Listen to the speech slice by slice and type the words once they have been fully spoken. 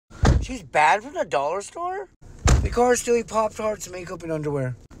She's banned from the dollar store? They caught her stealing Pop-Tarts, makeup, and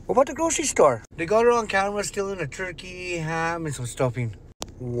underwear. What about the grocery store? They got her on camera stealing a turkey, ham, and some stuffing.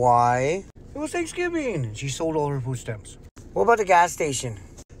 Why? It was Thanksgiving. She sold all her food stamps. What about the gas station?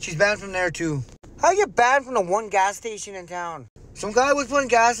 She's banned from there too. How you get banned from the one gas station in town? Some guy was putting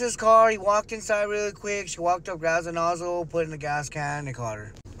gas in his car. He walked inside really quick. She walked up, grabbed the nozzle, put it in the gas can. They caught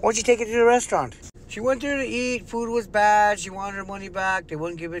her. Why'd you take her to the restaurant? She went there to eat. Food was bad. She wanted her money back. They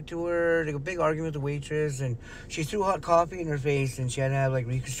wouldn't give it to her. They had a big argument with the waitress, and she threw hot coffee in her face, and she had to have like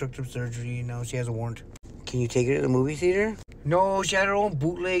reconstructive surgery, and now she has a warrant. Can you take her to the movie theater? No, she had her own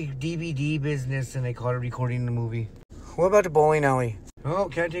bootleg DVD business, and they caught her recording the movie. What about the bowling alley? Oh,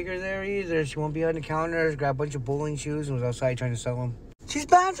 can't take her there either. She won't be on the counters, grab a bunch of bowling shoes, and was outside trying to sell them. She's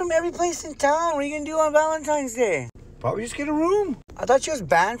banned from every place in town. What are you going to do on Valentine's Day? Probably just get a room. I thought she was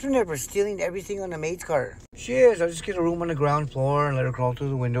banned from there for stealing everything on the maid's cart. She is. I'll just get a room on the ground floor and let her crawl through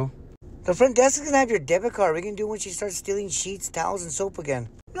the window. The front desk is going to have your debit card. What are you going to do when she starts stealing sheets, towels, and soap again?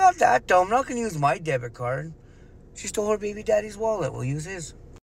 Not that dumb. I'm not going to use my debit card. She stole her baby daddy's wallet. We'll use his.